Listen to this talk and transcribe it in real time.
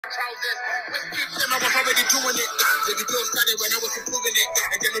trousers. Wizkid said I was already doing it. Davido started when I was improving it.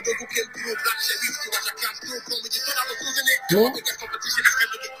 And then the double came through. Black Sherif, you watch, I can't still call me. You thought I was losing it. My biggest competition is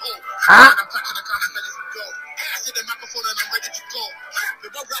Kendrick Cole. And I'm touching the kind of fellas who go. I see the microphone and I'm ready to go. The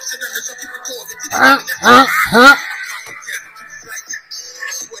Bob Raps and the Shocky Record. The TV and the I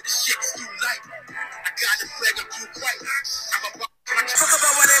swear the shit is too light. I got the flag up too quiet. I'm about talk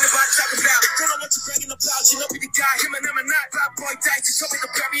about what anybody talking about. Don't know what you're bragging about. You know me the guy. Him and I'm a not. Bad boy dice. You show me the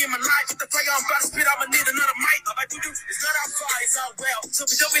baby in my life. With the fire I'm about to spit, I'ma need another mic. I do. It's not out far, it's out well. So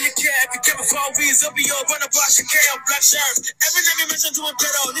we don't really care. If we care before we is up, you'll run about your KO black shirts. Every name you mention to a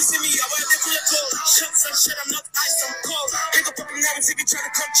pedo. Listen me, I wear this to your clothes. Shots and shit, I'm not ice, I'm cold. Ain't no popping now if you try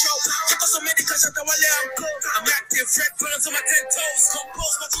to control. Check out some medical shot that while I'm cold. I'm active, red bullets on my 10 toes.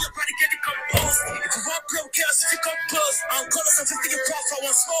 Compose, watch your body get decomposed. If you want blow chaos, if you compose. I'm calling some 50 your I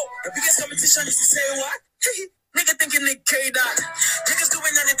want smoke. The biggest competition is to say what? Nigga thinking they K that. Niggas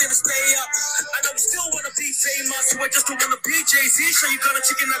doing anything to stay up. I know we still wanna be famous. You just don't wanna be Jay-Z. Sure you got a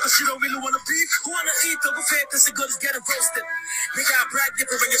chicken out cause you don't really wanna be. Who wanna eat the buffet cause the good is getting roasted. Nigga I brag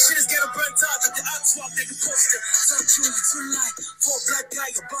different when your shit is getting burnt out. Like the art swap they can post it. Some true you too light. For a black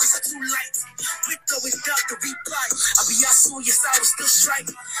guy your bars are too light. With or without the reply. I'll be asking yes I will still strike.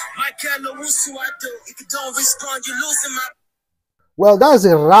 Michael Owusu I do. If you don't respond you losing my. Well, that's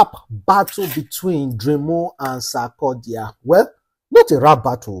a rap battle between Dremo and Sarkodie. Well, not a rap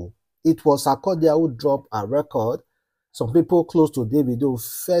battle. It was Sarkodie who dropped a record. Some people close to Davido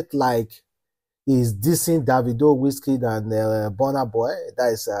felt like he's dissing Davido, Wizkid, and Burna Boy.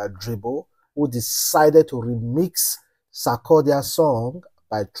 That is Dremo, who decided to remix Sarkodie's song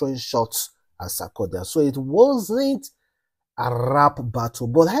by throwing shots at Sarkodie. So it wasn't a rap battle.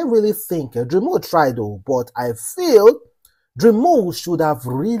 But I really think Dremo tried though, but I feel Dremo should have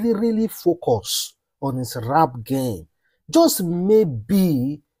really focused on his rap game. Just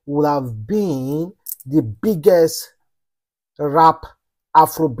maybe would have been the biggest rap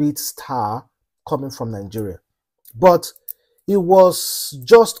Afrobeat star coming from Nigeria. But it was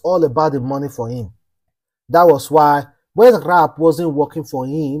just all about the money for him. That was why when rap wasn't working for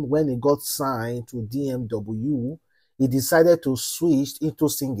him, when he got signed to DMW, he decided to switch into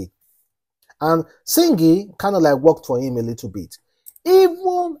singing. And singing kind of like worked for him a little bit.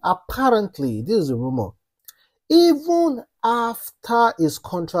 Even apparently, this is a rumor, even after his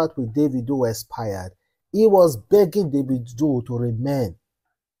contract with Davido expired, he was begging Davido to remain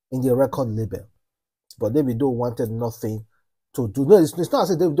in the record label. But Davido wanted nothing to do. No, it's not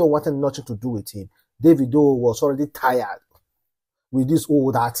as if Davido wanted nothing to do with him. Davido was already tired with these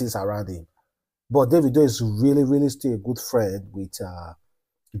old artists around him. But Davido is really still a good friend with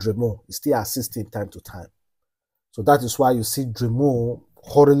Dremo. He still assists him time to time. So that is why you see Dremo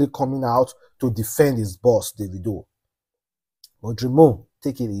hurriedly coming out to defend his boss, Davido. But Dremo,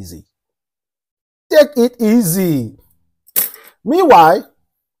 take it easy. Take it easy. Meanwhile,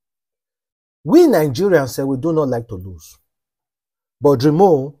 we Nigerians say we do not like to lose. But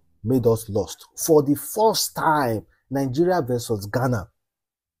Dremo made us lost. For the first time, Nigeria versus Ghana.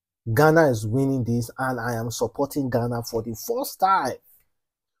 Ghana is winning this and I am supporting Ghana for the first time.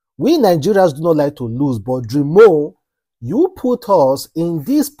 We Nigerians do not like to lose, but Dremo, you put us in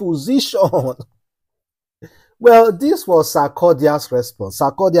this position. Well, this was Sarkodie's response.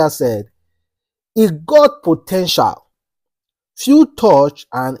 Sarkodie said, he got potential, few touch,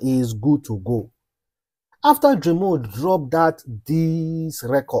 and he is good to go. After Dremo dropped this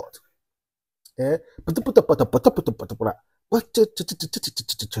record, the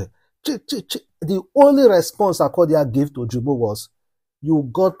only response Sarkodie gave to Dremo was, you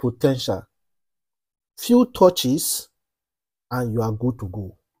got potential, few touches, and you are good to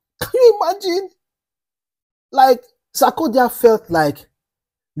go. Can you imagine? Like, Sarkodie felt like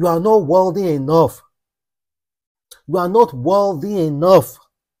you are not wealthy enough. You are not wealthy enough.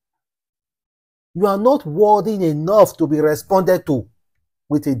 You are not worthy enough to be responded to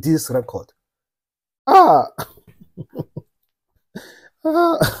with a diss record.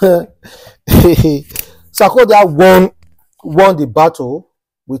 Sarkodie won the battle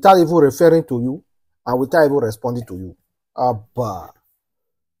without even referring to you and without even responding to you. How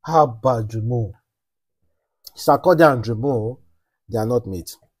about Dremo? Sarkodie and Dremo, they are not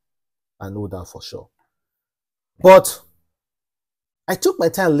mates. I know that for sure. But I took my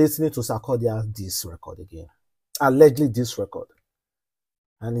time listening to Sarkodie this record again. Allegedly this record.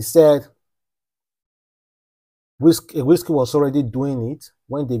 And he said, Wizkid was already doing it.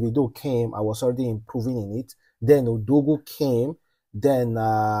 When Davido came, I was already improving in it. Then Odogo came. Then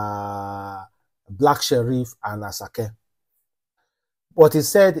Black Sherif and Asake. But he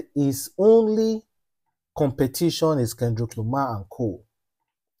said his only competition is Kendrick Lamar and Co.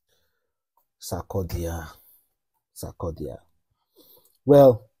 Sarkodie.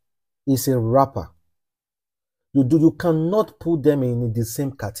 Well, he's a rapper. You cannot put them in the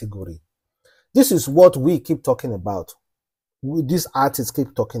same category. This is what we keep talking about. These artists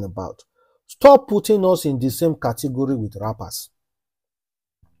keep talking about. Stop putting us in the same category with rappers.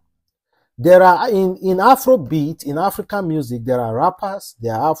 There are in Afrobeat, in African music, there are rappers,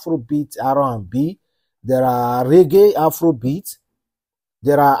 there are Afrobeat, R&B, there are reggae, Afrobeat,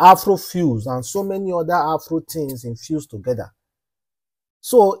 there are Afrofuse, and so many other Afro things infused together.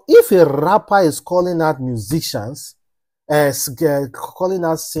 So if a rapper is calling out musicians, calling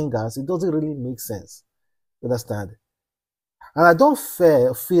out singers, it doesn't really make sense. You understand? And I don't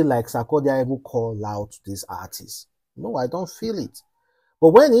feel like Sarkodie ever call out these artists. No, I don't feel it. But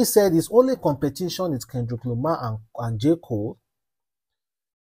when he said his only competition is Kendrick Lamar and J. Cole,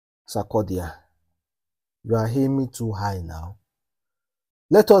 Sarkodie, you are aiming too high now.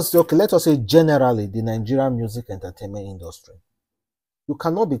 Let us say generally the Nigerian music entertainment industry. You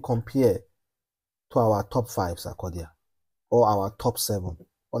cannot be compared to our top 5, Sarkodie, or our top 7,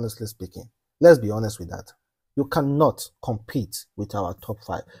 honestly speaking. Let's be honest with that. You cannot compete with our top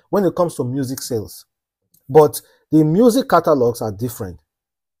 5 when it comes to music sales. But the music catalogs are different.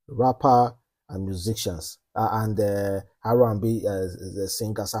 Rapper and musicians and R&B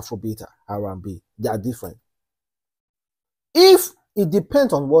singers, Afrobeat, R&B, they are different. If it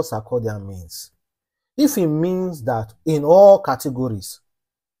depends on what Sarkodie means. If it means that in all categories,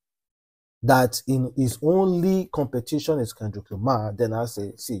 that in his only competition is Kendrick Lamar, then I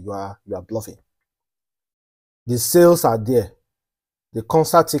say, see, you are bluffing. The sales are there. The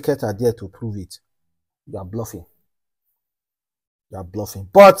concert tickets are there to prove it. You are bluffing. You are bluffing.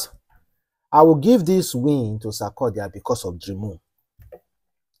 But I will give this win to Sarkodie because of Dremo.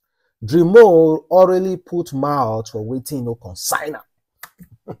 Dremo already put mouth for waiting no consigner.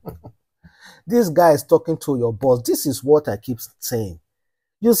 This guy is talking to your boss. This is what I keep saying.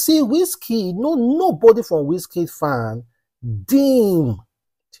 You see, Wizkid, nobody from Wizkid fan deem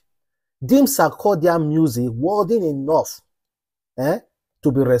Sarkodie music worthy enough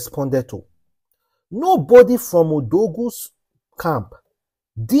to be responded to. Nobody from Odogu's camp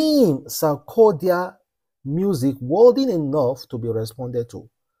deem Sarkodie music worthy enough to be responded to.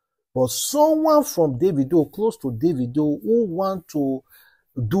 But someone from Davido, close to Davido, who want to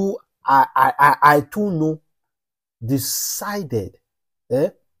do I too know, decided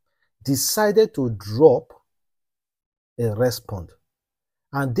to drop a response.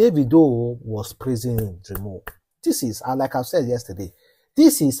 And Davido was praising Dremo. This is, like I said yesterday,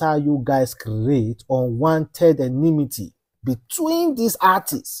 this is how you guys create unwanted enmity between these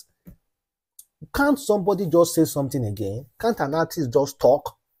artists. Can't somebody just say something again? Can't an artist just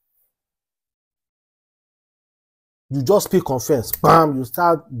talk? You just speak offense, bam, you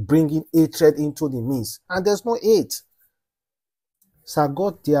start bringing hatred into the mix. And there's no hate.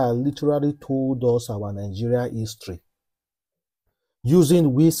 Sarkodie literally told us our Nigeria history.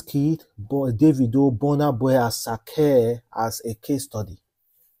 Using Wizkid, Davido, Burna Boy as Sake as a case study.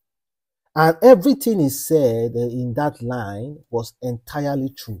 And everything he said in that line was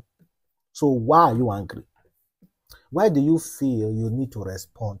entirely true. So why are you angry? Why do you feel you need to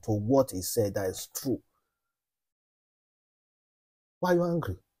respond to what he said that is true? Why are you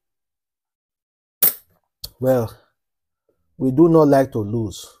angry? Well, we do not like to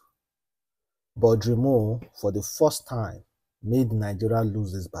lose. But Dremo, for the first time, made Nigeria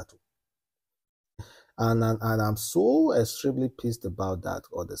lose this battle. And I'm so extremely pissed about that,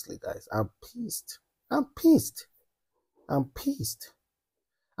 honestly, guys. I'm pissed. And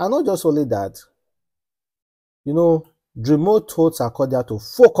not just only that, Dremo told Sarkodie to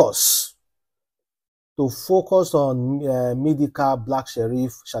focus on Midekal, Black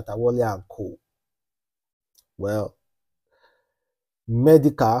Sheriff, Shatawale, and co. Well,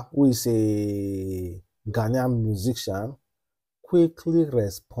 Midekal, who is a Ghanaian musician, quickly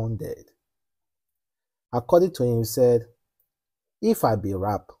responded. According to him, he said, if I be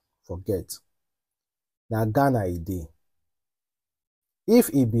rap, forget. Na Ghana a day. If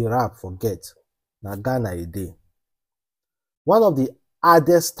he be rap, forget. Na Ghana a day. One of the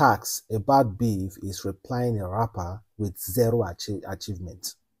hardest tasks about beef is replying a rapper with zero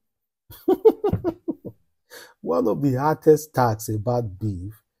achievement. One of the hardest tasks about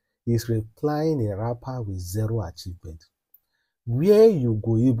beef is replying a rapper with zero achievement. Where you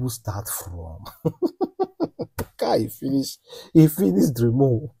go able start from? He finished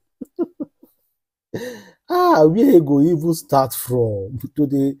Dremo. Where you go even start from?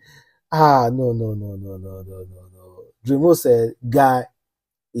 No. Dremo said, guy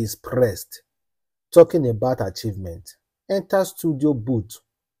is pressed. Talking about achievement. Enter studio booth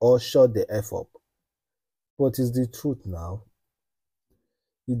or shut the F up. But it's the truth now.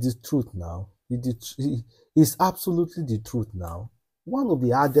 It's the truth now. It's absolutely the truth now. One of the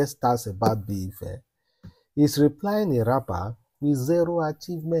hardest tasks about being fair is replying a rapper with zero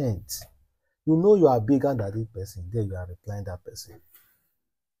achievement. You know you are bigger than that person, then you are replying that person.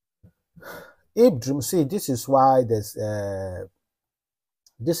 See, this is why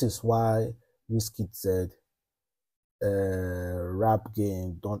Wizkid said rap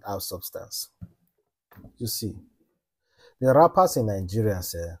game don't have substance. You see, the rappers in Nigeria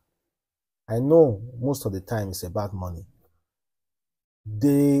say, I know most of the time it's about money.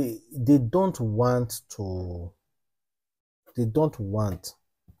 They don't want to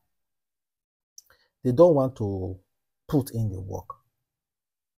put in the work.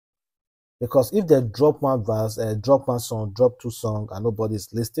 Because if they drop one verse, drop one song, drop two songs, and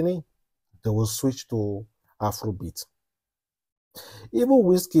nobody's listening, they will switch to Afrobeat. Even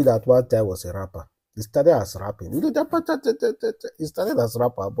Wizkid at one time was a rapper. He started as rapping. He started as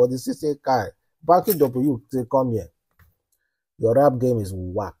rapper, but he still say, Kai, backing W, they come here. Your rap game is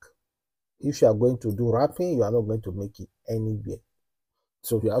whack. If you are going to do rapping, you are not going to make it anywhere.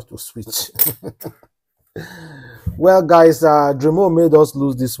 So you have to switch. Well, guys, Dremo made us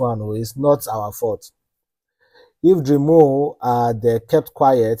lose this one. It's not our fault. If Dremo had kept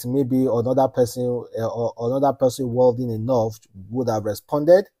quiet, maybe another person involved in enough would have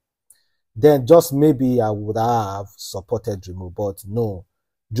responded. Then just maybe I would have supported Dremo. But no,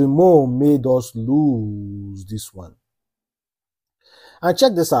 Dremo made us lose this one. And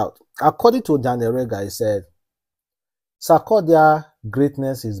check this out. According to Daniel Rega, he said, Sarkodie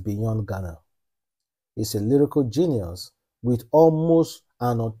greatness is beyond Ghana. He's a lyrical genius with almost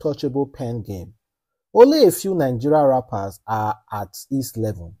an untouchable pen game. Only a few Nigerian rappers are at his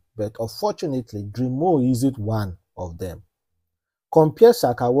level, but unfortunately, Dremo isn't one of them. Compare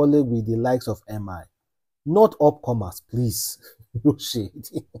Sakawole with the likes of MI. Not upcomers, please. No shade.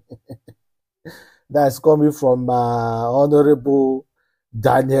 That's coming from Honorable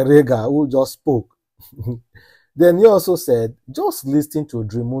Daniel Rega, who just spoke. Then he also said, just listen to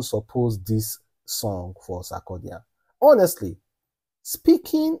Dremo suppose this song for Sarkodie. Honestly,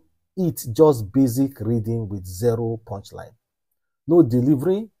 speaking it just basic reading with zero punchline. No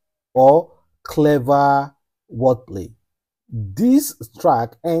delivery or clever wordplay. This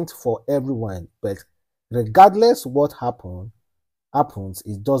track ain't for everyone, but regardless what happens,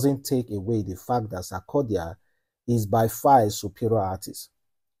 it doesn't take away the fact that Sarkodie is by far a superior artist.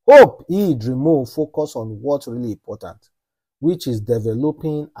 Hope Dremo focus on what's really important, which is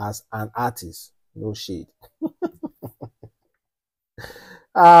developing as an artist. No shade.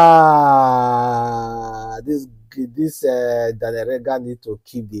 This Daniel Rega need to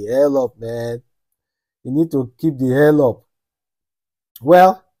keep the hell up, man. You need to keep the hell up.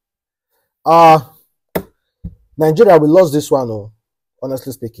 Well, Nigeria, we lost this one. Oh,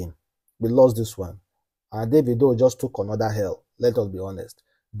 honestly speaking, we lost this one. Davido just took another hell. Let us be honest.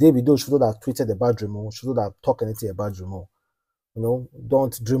 Davido should have tweeted about Dremo, should have talked anything about Dremo. You know,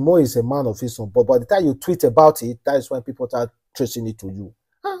 Dremo is a man of his own, but by the time you tweet about it, that is when people start tracing it to you.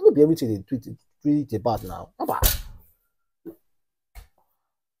 Maybe everything they tweet about now.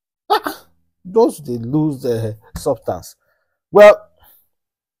 Those they lose substance. Well,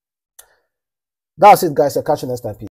 that's it, guys. I'll catch you next time. Peace.